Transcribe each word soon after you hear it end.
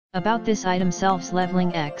About this item: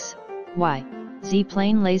 self-leveling X, Y, Z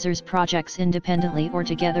plane lasers projects independently or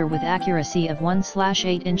together with accuracy of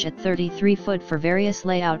 1/8 inch at 33 foot for various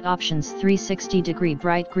layout options. 360-degree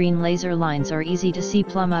bright green laser lines are easy to see.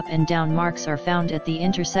 Plumb up and down marks are found at the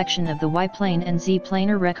intersection of the Y plane and Z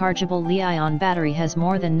planar. Rechargeable Li-ion battery has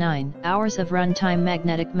more than 9 hours of runtime.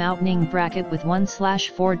 Magnetic mounting bracket with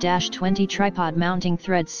 1/4-20 tripod mounting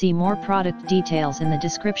threads. See more product details in the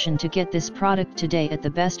description to get this product today at the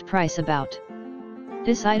best price. About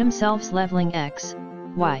this item: self-leveling X,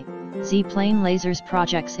 Y, Z plane lasers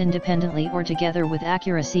projects independently or together with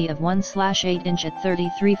accuracy of 1/8 inch at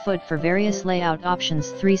 33 foot for various layout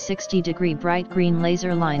options. 360-degree bright green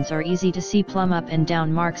laser lines are easy to see. Plumb up and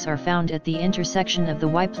down marks are found at the intersection of the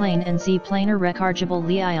Y plane and Z planar. Rechargeable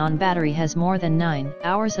Li-ion battery has more than 9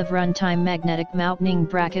 hours of runtime. Magnetic mounting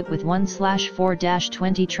bracket with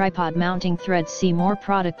 1/4-20 tripod mounting threads. See more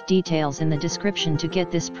product details in the description to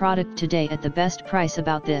get this product today at the best price.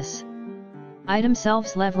 About this item: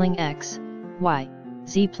 self-leveling X, Y,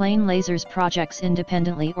 Z plane lasers projects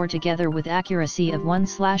independently or together with accuracy of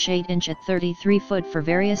 1/8 inch at 33 foot for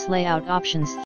various layout options.